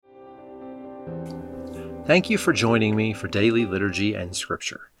Thank you for joining me for Daily Liturgy and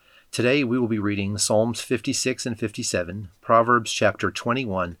Scripture. Today we will be reading Psalms 56 and 57, Proverbs chapter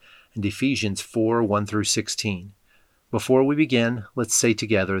 21, and Ephesians 4, 1 through 16. Before we begin, let's say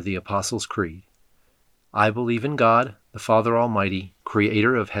together the Apostles' Creed. I believe in God, the Father Almighty,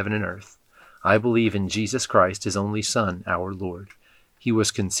 creator of heaven and earth. I believe in Jesus Christ, his only Son, our Lord. He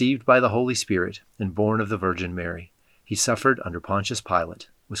was conceived by the Holy Spirit and born of the Virgin Mary. He suffered under Pontius Pilate,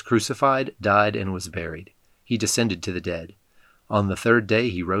 was crucified, died, and was buried. He descended to the dead. On the third day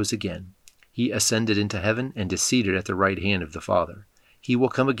he rose again. He ascended into heaven and is seated at the right hand of the Father. He will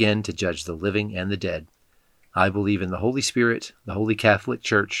come again to judge the living and the dead. I believe in the Holy Spirit, the Holy Catholic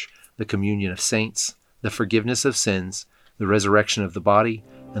Church, the communion of saints, the forgiveness of sins, the resurrection of the body,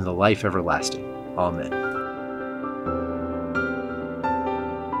 and the life everlasting. Amen.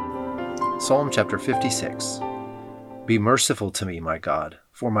 Psalm chapter 56. Be merciful to me, my God,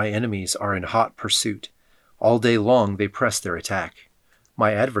 for my enemies are in hot pursuit. All day long they press their attack.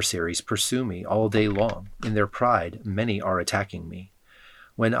 My adversaries pursue me all day long. In their pride many are attacking me.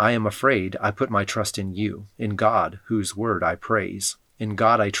 When I am afraid, I put my trust in you, in God, whose word I praise. In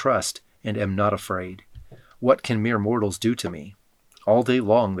God I trust and am not afraid. What can mere mortals do to me? All day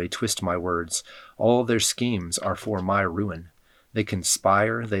long they twist my words. All their schemes are for my ruin. They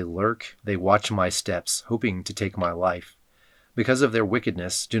conspire, they lurk, they watch my steps, hoping to take my life. Because of their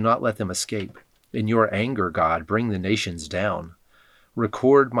wickedness, do not let them escape. In your anger, God, bring the nations down.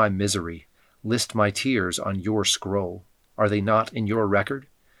 Record my misery. List my tears on your scroll. Are they not in your record?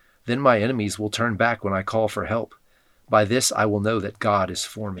 Then my enemies will turn back when I call for help. By this I will know that God is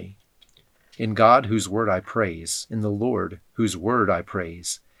for me. In God, whose word I praise, in the Lord, whose word I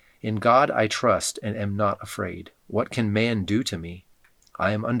praise. In God I trust and am not afraid. What can man do to me?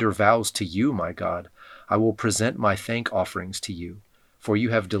 I am under vows to you, my God. I will present my thank offerings to you. For you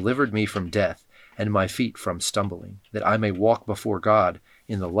have delivered me from death, and my feet from stumbling, that I may walk before God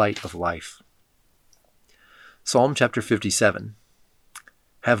in the light of life. Psalm chapter 57.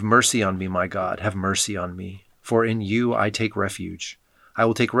 Have mercy on me, my God, have mercy on me, for in you I take refuge. I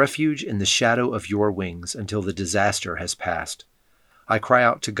will take refuge in the shadow of your wings until the disaster has passed. I cry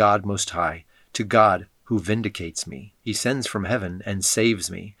out to God Most High, to God who vindicates me. He sends from heaven and saves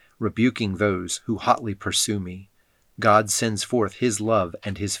me, rebuking those who hotly pursue me. God sends forth his love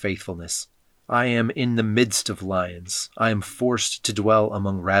and his faithfulness. I am in the midst of lions. I am forced to dwell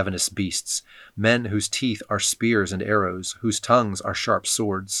among ravenous beasts, men whose teeth are spears and arrows, whose tongues are sharp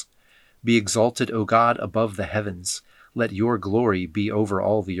swords. Be exalted, O God, above the heavens. Let your glory be over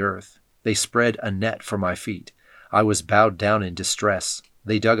all the earth. They spread a net for my feet. I was bowed down in distress.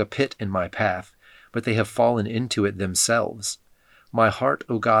 They dug a pit in my path, but they have fallen into it themselves. My heart,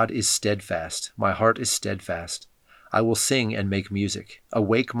 O God, is steadfast. My heart is steadfast. I will sing and make music.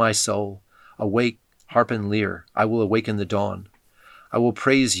 Awake, my soul. Awake, harp and lyre, I will awaken the dawn. I will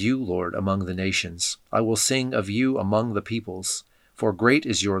praise you, Lord, among the nations. I will sing of you among the peoples. For great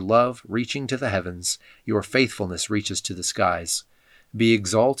is your love, reaching to the heavens. Your faithfulness reaches to the skies. Be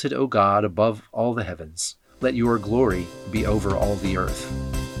exalted, O God, above all the heavens. Let your glory be over all the earth.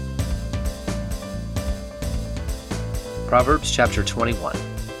 Proverbs chapter 21.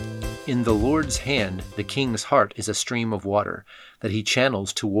 In the Lord's hand the king's heart is a stream of water, that he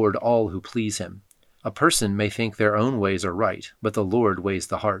channels toward all who please him. A person may think their own ways are right, but the Lord weighs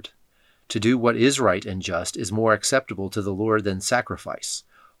the heart. To do what is right and just is more acceptable to the Lord than sacrifice.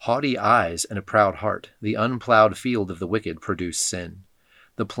 Haughty eyes and a proud heart, the unplowed field of the wicked, produce sin.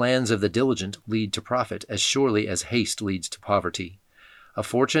 The plans of the diligent lead to profit as surely as haste leads to poverty. A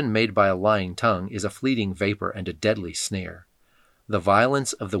fortune made by a lying tongue is a fleeting vapor and a deadly snare. The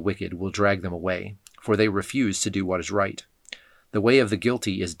violence of the wicked will drag them away, for they refuse to do what is right. The way of the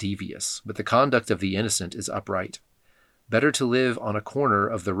guilty is devious, but the conduct of the innocent is upright. Better to live on a corner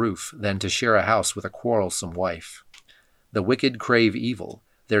of the roof than to share a house with a quarrelsome wife. The wicked crave evil,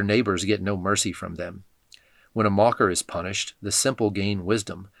 their neighbors get no mercy from them. When a mocker is punished, the simple gain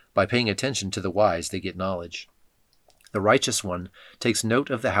wisdom. By paying attention to the wise, they get knowledge. The righteous one takes note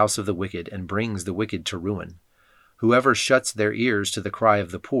of the house of the wicked and brings the wicked to ruin. Whoever shuts their ears to the cry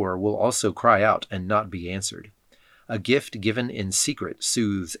of the poor will also cry out and not be answered. A gift given in secret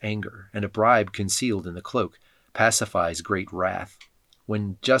soothes anger, and a bribe concealed in the cloak pacifies great wrath.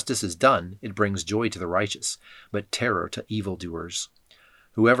 When justice is done, it brings joy to the righteous, but terror to evildoers.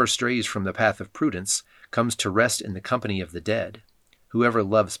 Whoever strays from the path of prudence comes to rest in the company of the dead. Whoever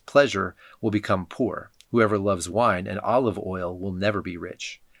loves pleasure will become poor. Whoever loves wine and olive oil will never be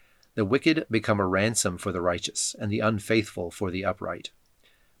rich. The wicked become a ransom for the righteous, and the unfaithful for the upright.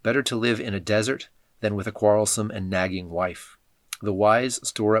 Better to live in a desert than with a quarrelsome and nagging wife. The wise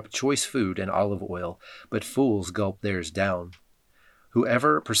store up choice food and olive oil, but fools gulp theirs down.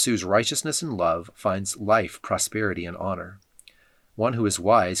 Whoever pursues righteousness and love finds life, prosperity, and honor. One who is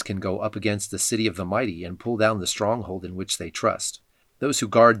wise can go up against the city of the mighty and pull down the stronghold in which they trust. Those who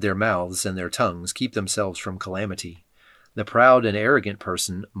guard their mouths and their tongues keep themselves from calamity. The proud and arrogant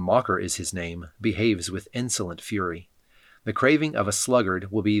person, mocker is his name, behaves with insolent fury. The craving of a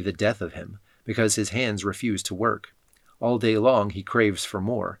sluggard will be the death of him, because his hands refuse to work. All day long he craves for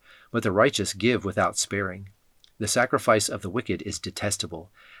more, but the righteous give without sparing. The sacrifice of the wicked is detestable,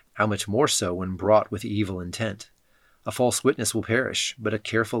 how much more so when brought with evil intent. A false witness will perish, but a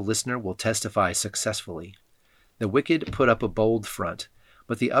careful listener will testify successfully. The wicked put up a bold front,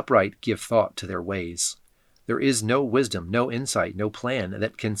 but the upright give thought to their ways. There is no wisdom, no insight, no plan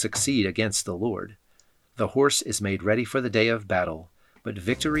that can succeed against the Lord. The horse is made ready for the day of battle, but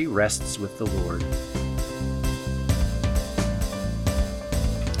victory rests with the Lord.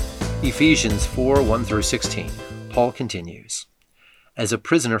 Ephesians 4:1-16. Paul continues, As a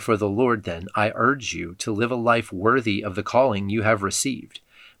prisoner for the Lord, then, I urge you to live a life worthy of the calling you have received.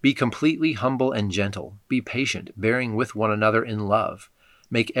 Be completely humble and gentle. Be patient, bearing with one another in love.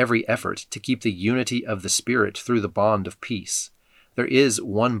 Make every effort to keep the unity of the Spirit through the bond of peace. There is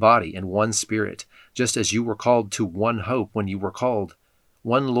one body and one Spirit, just as you were called to one hope when you were called.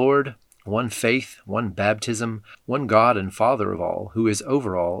 One Lord, one faith, one baptism, one God and Father of all, who is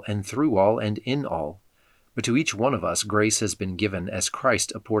over all and through all and in all. But to each one of us grace has been given as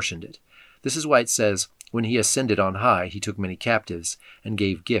Christ apportioned it. This is why it says, When he ascended on high, he took many captives and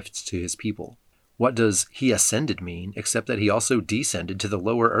gave gifts to his people. What does he ascended mean, except that he also descended to the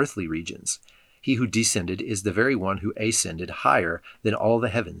lower earthly regions? He who descended is the very one who ascended higher than all the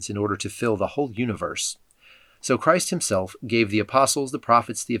heavens in order to fill the whole universe. So Christ himself gave the apostles, the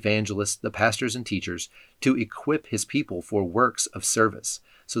prophets, the evangelists, the pastors and teachers to equip his people for works of service,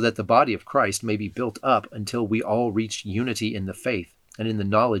 so that the body of Christ may be built up until we all reach unity in the faith and in the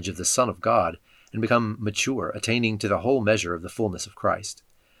knowledge of the Son of God, and become mature, attaining to the whole measure of the fullness of Christ.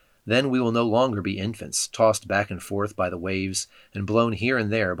 Then we will no longer be infants, tossed back and forth by the waves, and blown here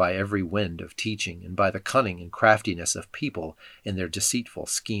and there by every wind of teaching, and by the cunning and craftiness of people in their deceitful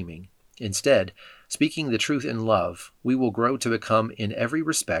scheming. Instead, speaking the truth in love, we will grow to become in every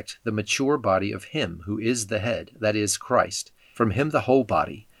respect the mature body of him who is the head, that is, Christ. From him the whole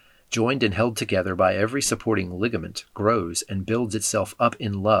body, joined and held together by every supporting ligament, grows and builds itself up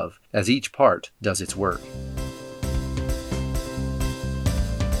in love, as each part does its work.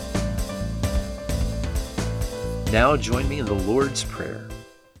 Now join me in the Lord's Prayer.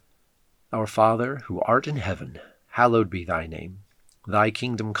 Our Father, who art in heaven, hallowed be thy name. Thy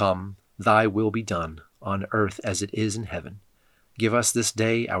kingdom come, thy will be done, on earth as it is in heaven. Give us this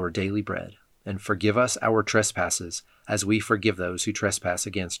day our daily bread, and forgive us our trespasses, as we forgive those who trespass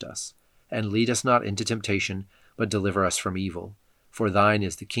against us. And lead us not into temptation, but deliver us from evil. For thine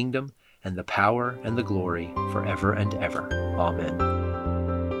is the kingdom, and the power, and the glory, forever and ever. Amen.